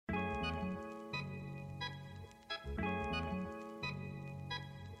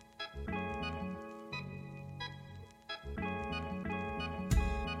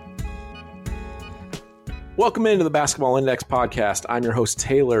Welcome into the Basketball Index podcast. I'm your host,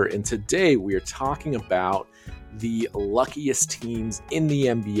 Taylor, and today we are talking about the luckiest teams in the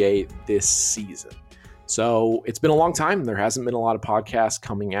NBA this season. So it's been a long time. There hasn't been a lot of podcasts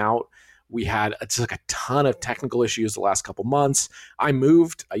coming out. We had a ton of technical issues the last couple months. I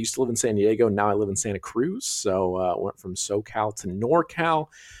moved. I used to live in San Diego. Now I live in Santa Cruz. So went from SoCal to NorCal,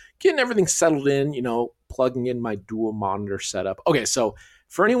 getting everything settled in, plugging in my dual monitor setup. Okay, so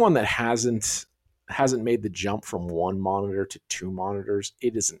for anyone that hasn't made the jump from one monitor to two monitors,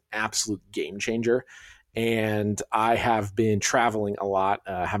 it is an absolute game changer. And I have been traveling a lot,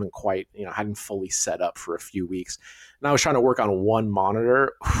 hadn't fully set up for a few weeks. And I was trying to work on one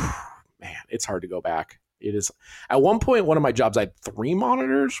monitor. Man, it's hard to go back. It is. At one point, one of my jobs, I had three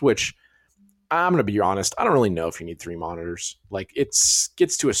monitors, which I'm going to be honest, I don't really know if you need three monitors. Like, it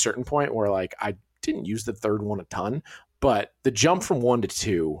gets to a certain point where, like, I didn't use the third one a ton, but the jump from one to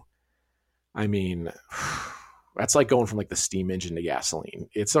two, I mean, that's like going from like the steam engine to gasoline.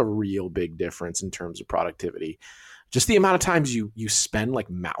 It's a real big difference in terms of productivity. Just the amount of times you spend like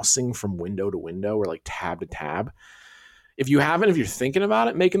mousing from window to window or like tab to tab. If you're thinking about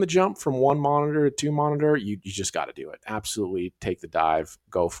it, making the jump from one monitor to two monitor, you just got to do it. Absolutely take the dive,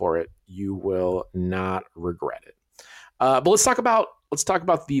 go for it. You will not regret it. But let's talk about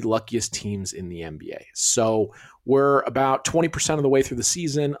the luckiest teams in the NBA. So we're about 20% of the way through the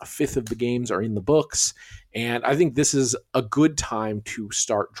season. A fifth of the games are in the books. And I think this is a good time to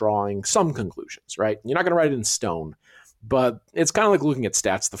start drawing some conclusions, right? You're not going to write it in stone, but it's kind of like looking at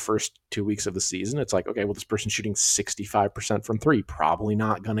stats the first 2 weeks of the season. It's like, okay, well, this person's shooting 65% from three, probably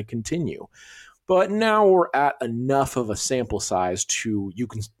not going to continue. But now we're at enough of a sample size to you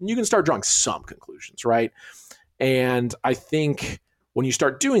can start drawing some conclusions, right? And I think when you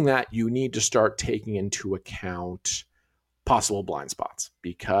start doing that, you need to start taking into account possible blind spots,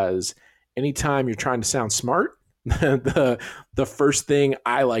 because anytime you're trying to sound smart, the first thing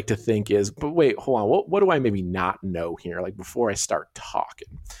I like to think is, but wait, hold on, what do I maybe not know here? Like before I start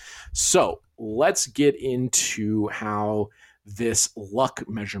talking. So let's get into how this luck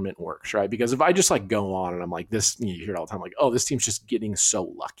measurement works, right? Because if I just like go on and I'm like this, you hear it all the time, like, oh, this team's just getting so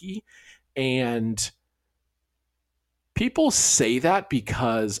lucky. And people say that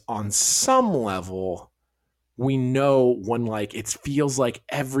because on some level, we know when like it feels like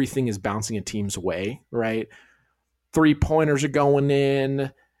everything is bouncing a team's way, right? 3-pointers are going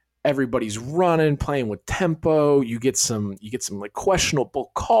in, everybody's running, playing with tempo. You get some like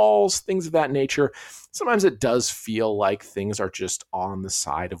questionable calls, things of that nature. Sometimes it does feel like things are just on the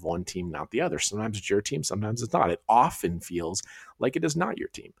side of one team, not the other. Sometimes it's your team, sometimes it's not. It often feels like it is not your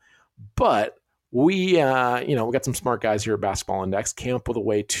team. But we got some smart guys here at Basketball Index, came up with a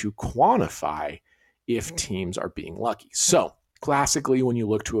way to quantify if teams are being lucky. So classically, when you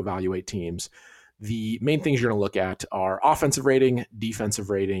look to evaluate teams, the main things you're going to look at are offensive rating, defensive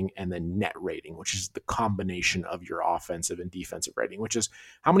rating, and then net rating, which is the combination of your offensive and defensive rating, which is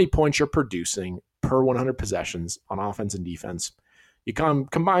how many points you're producing per 100 possessions on offense and defense. You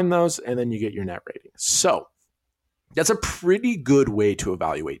combine those, and then you get your net rating. So that's a pretty good way to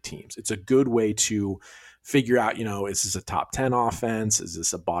evaluate teams. It's a good way to figure out, is this a top 10 offense? Is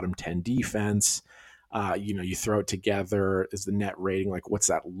this a bottom 10 defense? You throw it together. Is the net rating, like, what's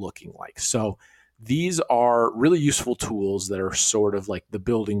that looking like? So these are really useful tools that are sort of like the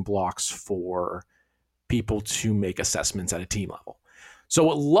building blocks for people to make assessments at a team level. So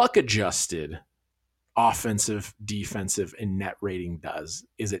what luck adjusted offensive, defensive, and net rating does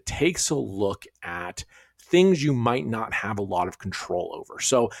is it takes a look at things you might not have a lot of control over.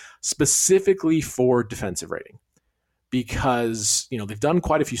 So specifically for defensive rating, because they've done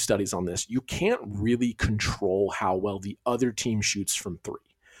quite a few studies on this, you can't really control how well the other team shoots from three.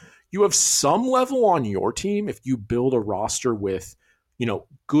 You have some level on your team if you build a roster with,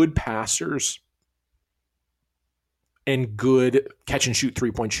 good passers and good catch and shoot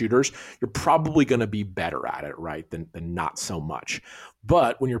 3-point shooters, you're probably going to be better at it, right, than not so much.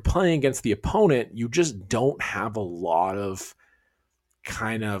 But when you're playing against the opponent, you just don't have a lot of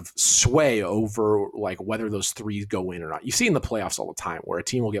kind of sway over like whether those threes go in or not. You see in the playoffs all the time where a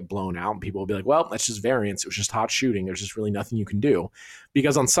team will get blown out and people will be like, well, that's just variance. It was just hot shooting. There's just really nothing you can do,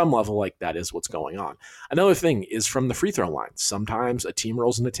 because on some level, like, that is what's going on. Another thing is from the free throw line. Sometimes a team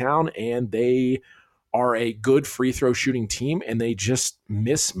rolls into town and they are a good free throw shooting team and they just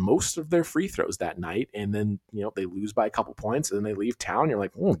miss most of their free throws that night. And then, they lose by a couple points and then they leave town. You're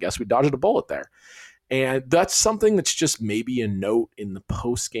like, guess we dodged a bullet there. And that's something that's just maybe a note in the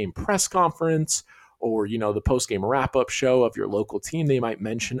post-game press conference or, the post-game wrap-up show of your local team. They might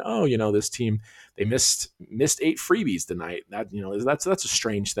mention, this team, they missed 8 freebies tonight. That, that's a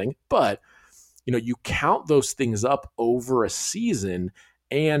strange thing. But you count those things up over a season,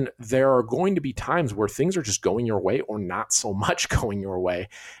 and there are going to be times where things are just going your way or not so much going your way.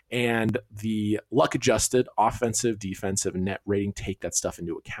 And the luck adjusted offensive, defensive, and net rating take that stuff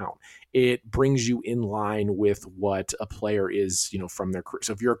into account. It brings you in line with what a player is, from their career.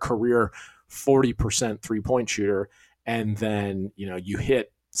 So if you're a career 40% 3-point shooter, and then, you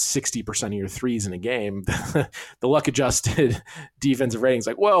hit 60% of your threes in a game, the luck adjusted defensive ratings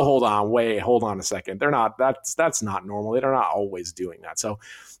like, well, hold on a second. That's not normal. They're not always doing that. So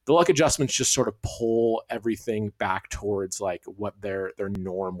the luck adjustments just sort of pull everything back towards like what their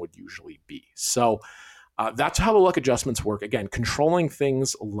norm would usually be. So that's how the luck adjustments work. Again, controlling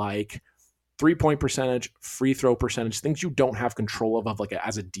things like 3-point percentage, free throw percentage, things you don't have control of like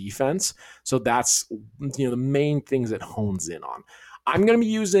as a defense. So that's, the main things it hones in on. I'm going to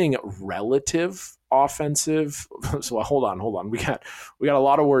be using relative offensive. So hold on. We got a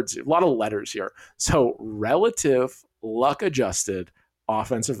lot of words, a lot of letters here. So relative luck adjusted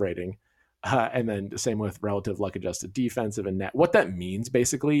offensive rating. And then the same with relative luck adjusted defensive and net. What that means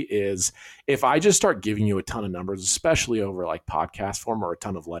basically is if I just start giving you a ton of numbers, especially over like podcast form or a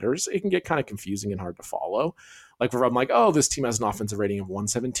ton of letters, it can get kind of confusing and hard to follow. Like if I'm like, oh, this team has an offensive rating of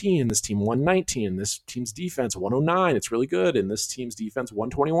 117, this team 119, this team's defense 109, it's really good, and this team's defense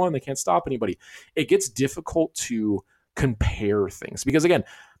 121, they can't stop anybody. It gets difficult to compare things because, again,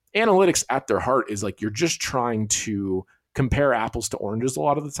 analytics at their heart is like you're just trying to compare apples to oranges a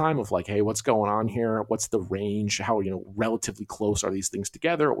lot of the time of like, hey, what's going on here? What's the range? How, relatively close are these things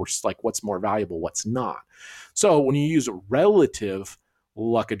together? Or just like what's more valuable, what's not? So when you use relative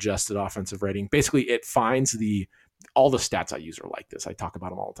luck adjusted offensive rating, basically it finds all the stats I use are like this. I talk about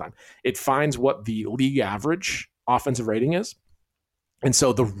them all the time. It finds what the league average offensive rating is. And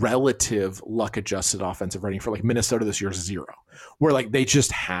so the relative luck adjusted offensive rating for like Minnesota this year is 0, where like they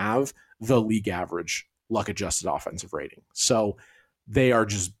just have the league average luck adjusted offensive rating. So they're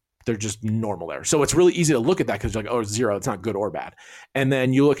just normal there. So it's really easy to look at that because you're like, oh, 0, it's not good or bad. And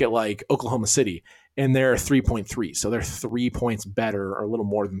then you look at like Oklahoma City and they're 3.3. So they're 3 points better or a little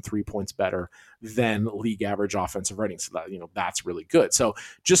more than 3 points better than league average offensive rating. So that, that's really good. So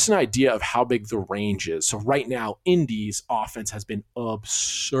just an idea of how big the range is. So right now, Indy's offense has been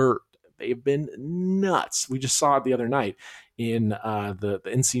absurd. They've been nuts. We just saw it the other night in the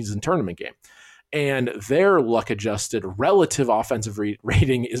in-season tournament game. And their luck-adjusted relative offensive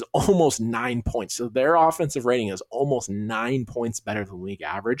rating is almost 9 points. So their offensive rating is almost 9 points better than league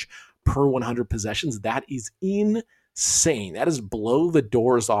average per 100 possessions. That is insane. That is blow the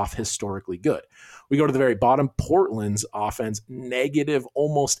doors off historically good. We go to the very bottom. Portland's offense, negative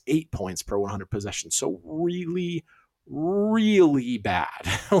almost 8 points per 100 possessions. So really, really bad.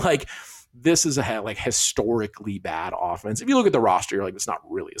 Like, this is a historically bad offense. If you look at the roster, you're like, it's not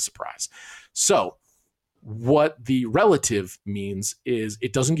really a surprise. So what the relative means is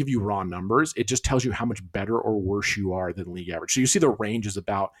it doesn't give you raw numbers. It just tells you how much better or worse you are than league average. So you see the range is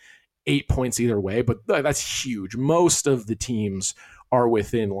about 8 points either way, but that's huge. Most of the teams are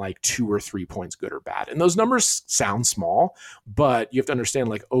within like 2 or 3 points good or bad. And those numbers sound small, but you have to understand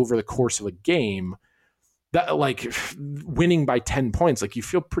like over the course of a game, that like winning by 10 points, like you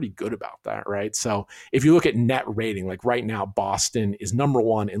feel pretty good about that, right? So if you look at net rating, like right now, Boston is number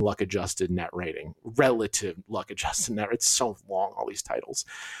 1 in luck adjusted net rating, relative luck adjusted net. It's so long, all these titles.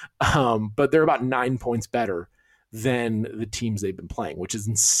 But they're about 9 points better than the teams they've been playing, which is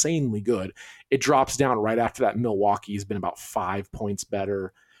insanely good. It drops down right after that. Milwaukee has been about 5 points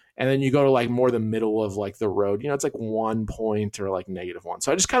better. And then you go to like more the middle of like the road, it's like 1 point or like -1.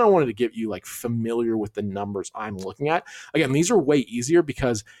 So I just kind of wanted to get you like familiar with the numbers I'm looking at. Again, these are way easier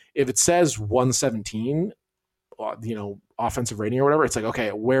because if it says 117, offensive rating or whatever, it's like, okay,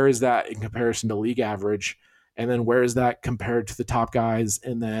 where is that in comparison to league average? And then where is that compared to the top guys?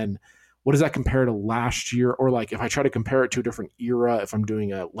 And then what does that compare to last year? Or like if I try to compare it to a different era, if I'm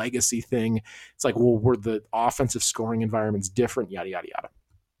doing a legacy thing, it's like, well, were the offensive scoring environments different? Yada, yada, yada.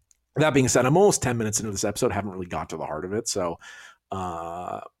 That being said, I'm almost 10 minutes into this episode. Haven't really got to the heart of it. So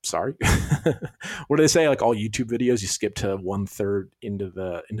sorry. What do they say? Like all YouTube videos, you skip to 1/3 into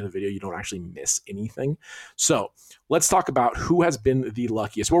the video. You don't actually miss anything. So let's talk about who has been the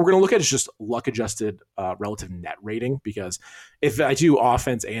luckiest. What we're going to look at is just luck adjusted relative net rating, because if I do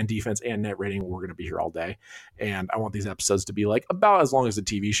offense and defense and net rating, we're going to be here all day. And I want these episodes to be like about as long as a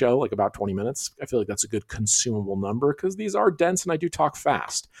TV show, like about 20 minutes. I feel like that's a good consumable number because these are dense and I do talk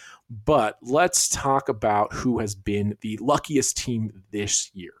fast. But let's talk about who has been the luckiest team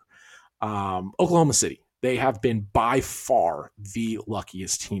this year. Oklahoma City. They have been by far the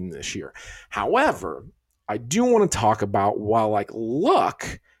luckiest team this year. However, I do want to talk about while like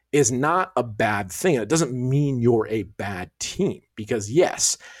luck is not a bad thing. It doesn't mean you're a bad team because,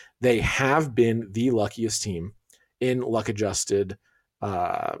 yes, they have been the luckiest team in relative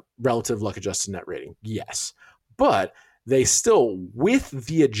luck adjusted net rating. Yes. But they still, with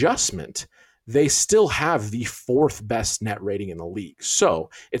the adjustment, they still have the fourth best net rating in the league. So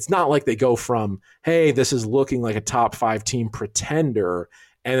it's not like they go from, hey, this is looking like a top 5 team pretender,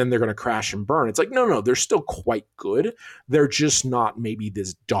 and then they're going to crash and burn. It's like, no, they're still quite good. They're just not maybe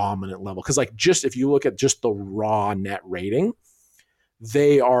this dominant level. Because like just if you look at just the raw net rating,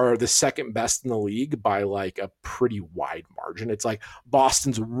 they are the second best in the league by like a pretty wide margin. It's like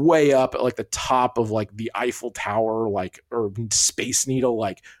Boston's way up at like the top of like the Eiffel Tower, like, or Space Needle,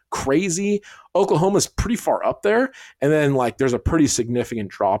 like crazy. Oklahoma's pretty far up there. And then like there's a pretty significant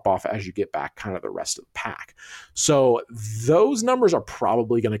drop off as you get back kind of the rest of the pack. So those numbers are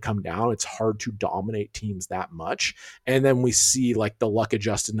probably going to come down. It's hard to dominate teams that much. And then we see like the luck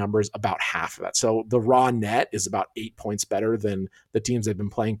adjusted numbers about half of that. So the raw net is about 8 points better than the teams they've been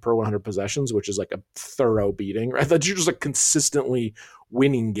playing per 100 possessions, which is like a thorough beating, right? That you're just like consistently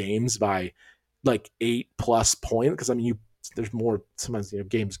winning games by like 8+ points. Because I mean, there's more, sometimes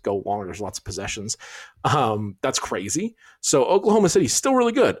games go longer, there's lots of possessions. That's crazy. So Oklahoma City's still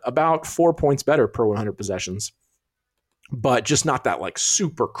really good, about 4 points better per 100 possessions, but just not that like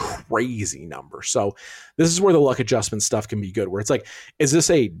super crazy number. So this is where the luck adjustment stuff can be good, where it's like, is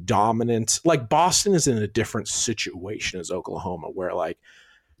this a dominant, like Boston is in a different situation as Oklahoma, where like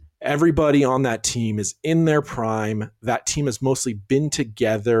everybody on that team is in their prime. That team has mostly been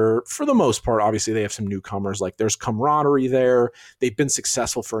together for the most part. Obviously, they have some newcomers. Like there's camaraderie there. They've been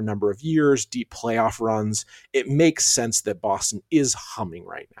successful for a number of years, deep playoff runs. It makes sense that Boston is humming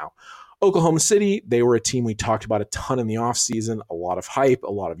right now. Oklahoma City, they were a team we talked about a ton in the offseason, a lot of hype,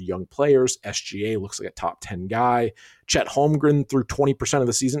 a lot of young players. SGA looks like a top 10 guy. Chet Holmgren through 20% of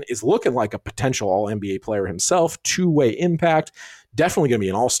the season is looking like a potential all-NBA player himself, two-way impact, definitely going to be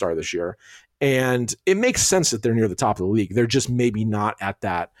an all-star this year. And it makes sense that they're near the top of the league. They're just maybe not at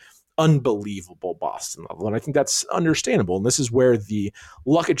that unbelievable Boston level. And I think that's understandable. And this is where the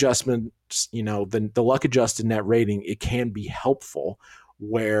luck adjustment, the luck adjusted net rating, it can be helpful,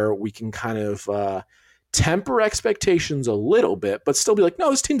 where we can kind of temper expectations a little bit, but still be like,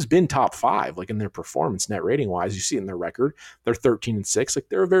 no, this team's been top 5, like in their performance net rating wise. You see it in their record. They're 13-6. Like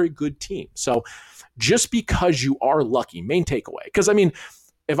they're a very good team. So just because you are lucky, main takeaway, because I mean,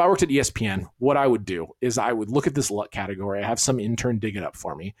 if I worked at ESPN, what I would do is I would look at this luck category. I have some intern dig it up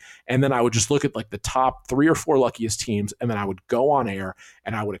for me. And then I would just look at like the top 3 or 4 luckiest teams. And then I would go on air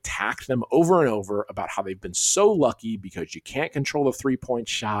and I would attack them over and over about how they've been so lucky because you can't control the 3-point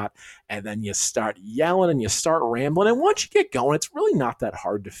shot. And then you start yelling and you start rambling. And once you get going, it's really not that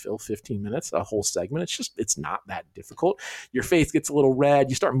hard to fill 15 minutes, a whole segment. It's not that difficult. Your face gets a little red.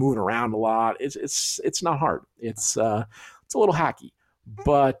 You start moving around a lot. It's not hard. It's a little hacky.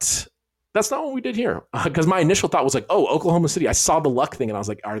 But that's not what we did here, because my initial thought was like, oh, Oklahoma City. I saw the luck thing and I was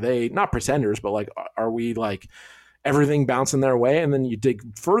like, are they not pretenders, but like, are we like everything bouncing their way? And then you dig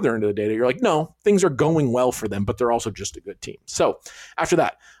further into the data. You're like, no, things are going well for them, but they're also just a good team. So after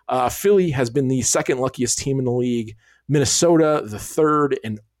that, Philly has been the second luckiest team in the league, Minnesota the third,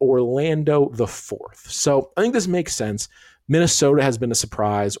 and Orlando the fourth. So I think this makes sense. Minnesota has been a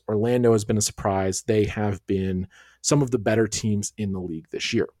surprise. Orlando has been a surprise. They have been some of the better teams in the league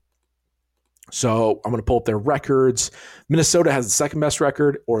this year. So I'm going to pull up their records. Minnesota has the second best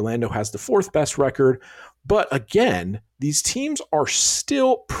record. Orlando has the fourth best record. But again, these teams are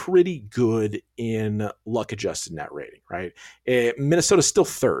still pretty good in luck adjusted net rating, right? Minnesota's still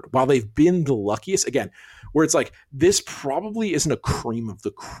third. While they've been the luckiest, again, where it's like, this probably isn't a cream of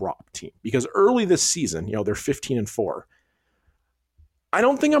the crop team, because early this season, they're 15-4. I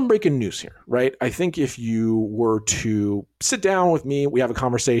don't think I'm breaking news here, right? I think if you were to sit down with me, we have a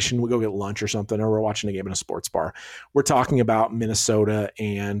conversation, we go get lunch or something, or we're watching a game in a sports bar. We're talking about Minnesota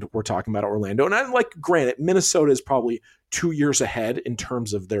and we're talking about Orlando. And I'm like, granted, Minnesota is probably 2 years ahead in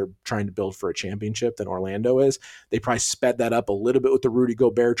terms of their trying to build for a championship than Orlando is. They probably sped that up a little bit with the Rudy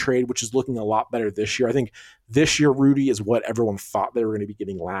Gobert trade, which is looking a lot better this year. I think this year, Rudy is what everyone thought they were going to be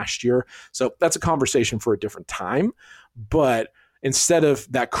getting last year. So that's a conversation for a different time. But instead of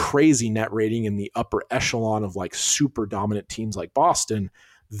that crazy net rating in the upper echelon of like super dominant teams like Boston,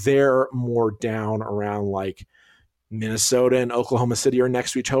 they're more down around like Minnesota and Oklahoma City are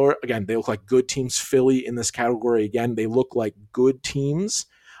next to each other. Again, they look like good teams. Philly in this category, again, they look like good teams.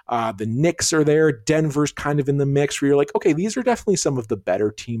 The Knicks are there. Denver's kind of in the mix where you're like, okay, these are definitely some of the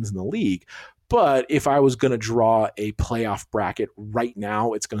better teams in the league. But if I was going to draw a playoff bracket right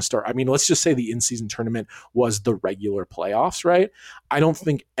now, it's going to start. I mean, let's just say the in-season tournament was the regular playoffs, right? I don't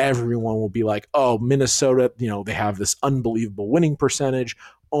think everyone will be like, oh, Minnesota, they have this unbelievable winning percentage,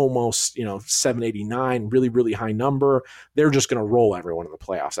 almost, 789, really, really high number. They're just going to roll everyone in the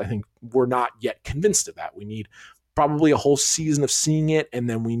playoffs. I think we're not yet convinced of that. We need probably a whole season of seeing it, and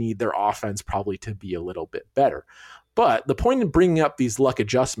then we need their offense probably to be a little bit better. But the point in bringing up these luck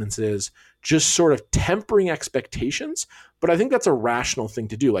adjustments is just sort of tempering expectations. But I think that's a rational thing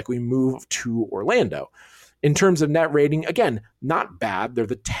to do. Like we move to Orlando. In terms of net rating, again, not bad. They're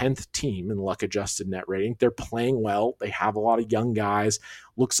the 10th team in luck-adjusted net rating. They're playing well. They have a lot of young guys.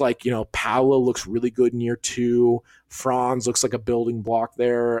 Looks like, Paolo looks really good in year 2. Franz looks like a building block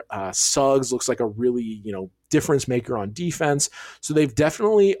there. Suggs looks like a really, difference maker on defense. So they've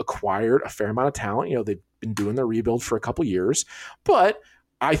definitely acquired a fair amount of talent. They've been doing their rebuild for a couple years. But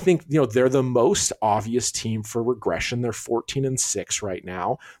I think, they're the most obvious team for regression. They're 14-6 right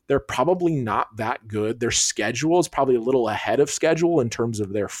now. They're probably not that good. Their schedule is probably a little ahead of schedule in terms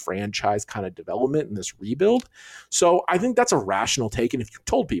of their franchise kind of development in this rebuild. So I think that's a rational take. And if you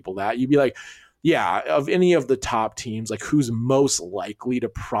told people that, you'd be like, yeah, of any of the top teams, like who's most likely to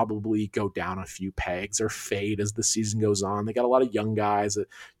probably go down a few pegs or fade as the season goes on? They got a lot of young guys that,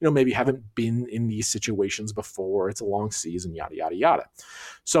 maybe haven't been in these situations before. It's a long season, yada, yada, yada.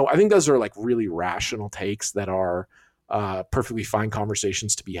 So I think those are like really rational takes that are perfectly fine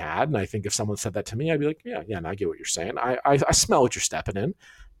conversations to be had. And I think if someone said that to me, I'd be like, yeah, and I get what you're saying. I smell what you're stepping in.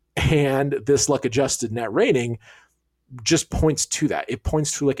 And this luck adjusted net rating just points to that. It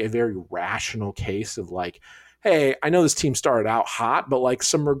points to like a very rational case of like, hey, I know this team started out hot, but like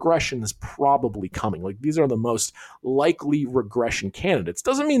some regression is probably coming. Like these are the most likely regression candidates.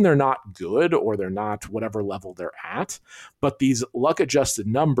 Doesn't mean they're not good or they're not whatever level they're at, but these luck adjusted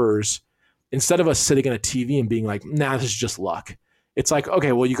numbers, instead of us sitting in a TV and being like, nah, this is just luck. It's like,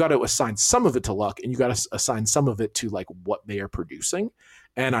 okay, well, you got to assign some of it to luck and you got to assign some of it to like what they are producing.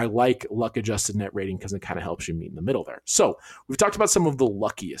 And I like luck-adjusted net rating because it kind of helps you meet in the middle there. So we've talked about some of the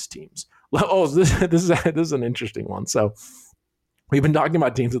luckiest teams. Oh, this is an interesting one. So we've been talking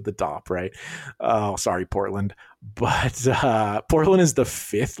about teams at the top, right? Oh, sorry, Portland. But Portland is the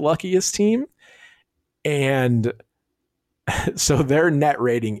 5th luckiest team. And so their net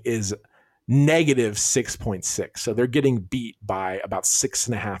rating is negative 6.6. So they're getting beat by about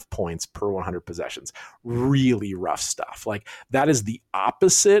 6.5 points per 100 possessions. Really rough stuff. Like that is the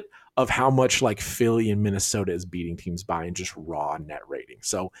opposite of how much like Philly and Minnesota is beating teams by in just raw net rating.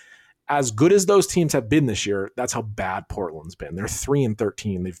 So as good as those teams have been this year, that's how bad Portland's been. They're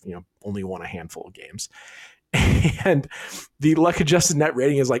 3-13. They've only won a handful of games. And the luck adjusted net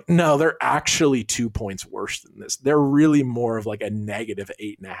rating is like, no, they're actually 2 points worse than this. They're really more of like a negative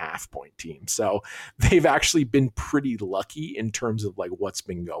 8.5 point team. So they've actually been pretty lucky in terms of like what's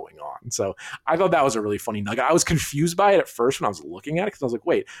been going on. So I thought that was a really funny nugget. I was confused by it at first when I was looking at it because I was like,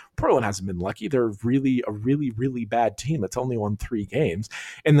 wait, Portland hasn't been lucky. They're really a really, really bad team that's only won 3 games.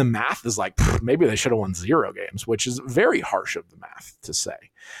 And the math is like, maybe they should have won 0 games, which is very harsh of the math to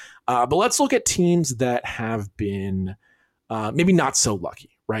say. But let's look at teams that have been maybe not so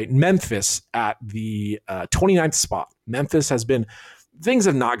lucky, right? Memphis at the 29th spot. Memphis things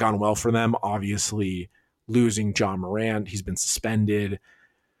have not gone well for them. Obviously, losing John Morant, he's been suspended.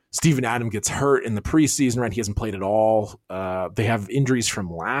 Steven Adams gets hurt in the preseason, right? He hasn't played at all. They have injuries from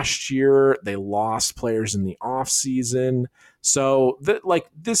last year. They lost players in the offseason. So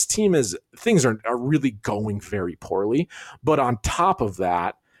this team things are really going very poorly. But on top of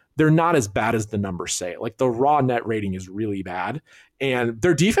that, they're not as bad as the numbers say. Like the raw net rating is really bad and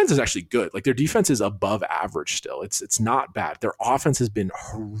their defense is actually good. Like their defense is above average still. It's not bad. Their offense has been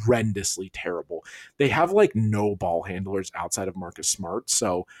horrendously terrible. They have like no ball handlers outside of Marcus Smart.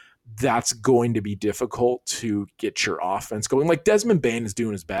 So that's going to be difficult to get your offense going. Like Desmond Bane is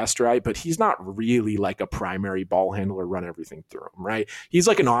doing his best, right? But he's not really like a primary ball handler, run everything through him, right? He's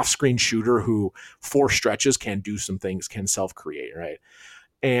like an off-screen shooter who for stretches can do some things, can self-create, right?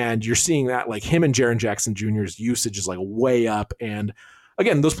 And you're seeing that like him and Jaren Jackson Jr.'s usage is like way up. And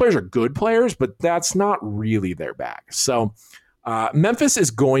again, those players are good players, but that's not really their bag. So Memphis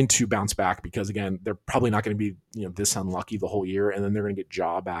is going to bounce back because again, they're probably not going to be this unlucky the whole year, and then they're going to get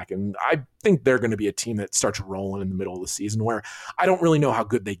Ja back. And I think they're going to be a team that starts rolling in the middle of the season where I don't really know how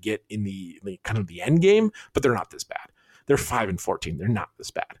good they get in the kind of the end game, but they're not this bad. They're 5-14. They're not this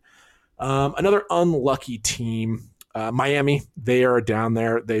bad. Another unlucky team Miami, they are down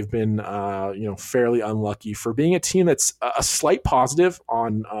there. They've been, fairly unlucky for being a team that's a slight positive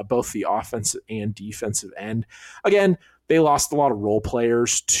on both the offensive and defensive end. Again, they lost a lot of role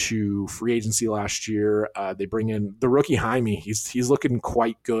players to free agency last year. They bring in the rookie Jaime. He's looking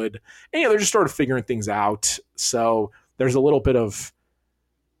quite good. And they're just sort of figuring things out. So there's a little bit of,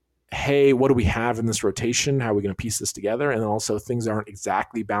 hey, what do we have in this rotation? How are we going to piece this together? And then also things aren't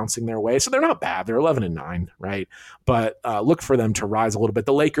exactly bouncing their way. So they're not bad. They're 11-9, right? But look for them to rise a little bit.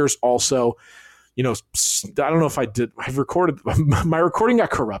 The Lakers also, I don't know if I've recorded, my recording got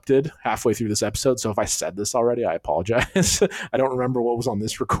corrupted halfway through this episode. So if I said this already, I apologize. I don't remember what was on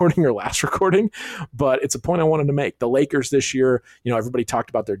this recording or last recording, but it's a point I wanted to make. The Lakers this year, everybody talked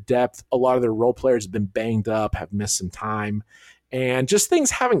about their depth. A lot of their role players have been banged up, have missed some time. And just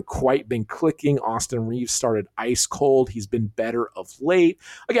things haven't quite been clicking. Austin Reeves started ice cold. He's been better of late.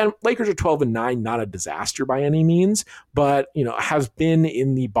 Again, Lakers are 12-9, not a disaster by any means, but has been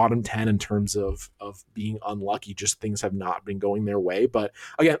in the bottom 10 in terms of being unlucky. Just things have not been going their way. But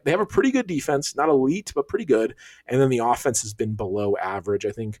again, they have a pretty good defense, not elite, but pretty good. And then the offense has been below average.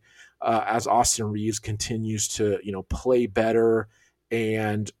 I think as Austin Reeves continues to play better,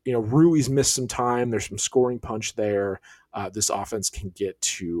 and Rui's missed some time. There's some scoring punch there. This offense can get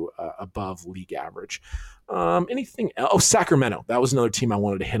to above league average. Anything else? Oh, Sacramento. That was another team I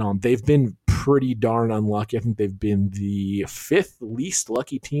wanted to hit on. They've been pretty darn unlucky. I think they've been the 5th least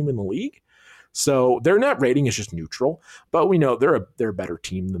lucky team in the league. So their net rating is just neutral, but we know they're a better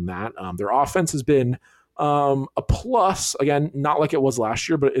team than that. Their offense has been a plus. Again, not like it was last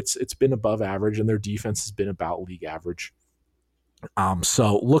year, but it's been above average, and their defense has been about league average.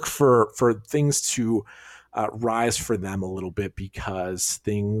 So look for things to rise for them a little bit, because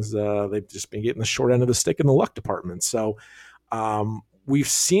things they've just been getting the short end of the stick in the luck department. So we've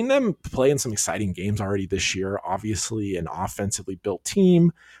seen them play in some exciting games already this year. Obviously, an offensively built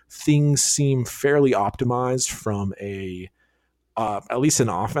team. Things seem fairly optimized from at least an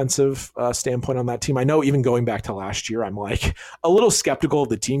offensive standpoint on that team. I know even going back to last year, I'm like a little skeptical of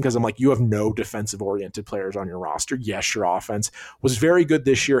the team, because I'm like, you have no defensive oriented players on your roster. Yes, your offense was very good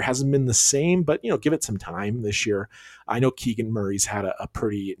this year. Hasn't been the same, but give it some time this year. I know Keegan Murray's had a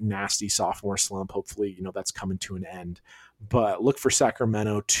pretty nasty sophomore slump. Hopefully, that's coming to an end, but look for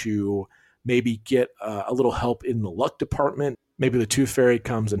Sacramento to maybe get a little help in the luck department. Maybe the Tooth Fairy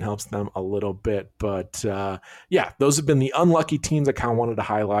comes and helps them a little bit. But those have been the unlucky teams I kind of wanted to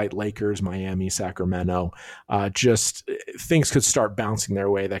highlight. Lakers, Miami, Sacramento. Just things could start bouncing their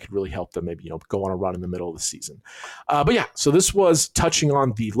way that could really help them maybe, go on a run in the middle of the season. So this was touching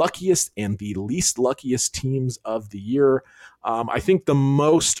on the luckiest and the least luckiest teams of the year. I think the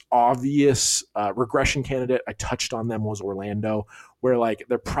most obvious regression candidate, I touched on them, was Orlando, where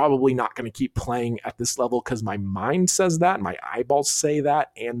they're probably not going to keep playing at this level because my mind says that, my eyeballs say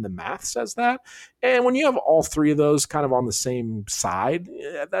that, and the math says that. And when you have all three of those kind of on the same side,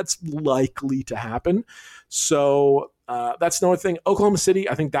 that's likely to happen. So that's another thing. Oklahoma City,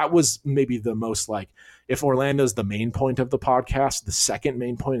 I think that was maybe the most if Orlando's the main point of the podcast, the second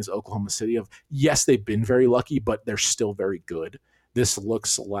main point is Oklahoma City. Yes, they've been very lucky, but they're still very good. This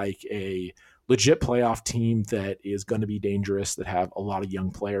looks like a legit playoff team that is going to be dangerous, that have a lot of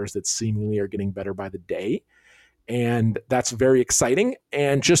young players that seemingly are getting better by the day. And that's very exciting.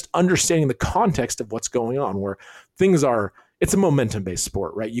 And just understanding the context of what's going on, where it's a momentum-based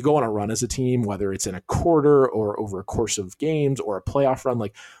sport, right? You go on a run as a team, whether it's in a quarter or over a course of games or a playoff run.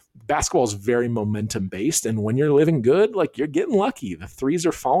 Basketball is very momentum-based, and when you're living good, you're getting lucky. The threes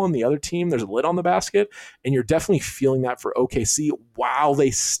are falling, the other team, there's a lid on the basket, and you're definitely feeling that for OKC while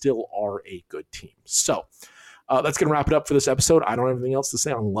they still are a good team. So that's going to wrap it up for this episode. I don't have anything else to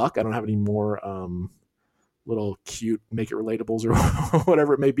say on luck. I don't have any more little cute make it relatables or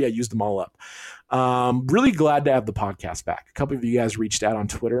whatever it may be. I used them all up. Really glad to have the podcast back. A couple of you guys reached out on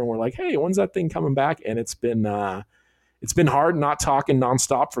Twitter and were like, hey, when's that thing coming back? And it's been hard not talking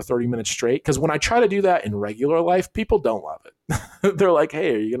nonstop for 30 minutes straight, because when I try to do that in regular life, people don't love it. They're like,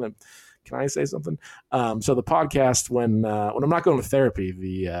 hey, can I say something? So the podcast, when I'm not going to therapy,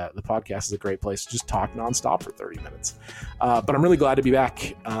 the podcast is a great place to just talk nonstop for 30 minutes. But I'm really glad to be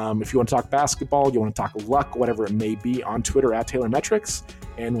back. If you want to talk basketball, you want to talk luck, whatever it may be, on Twitter @TaylorMetrics.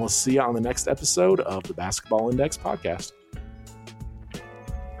 And we'll see you on the next episode of the Basketball Index podcast.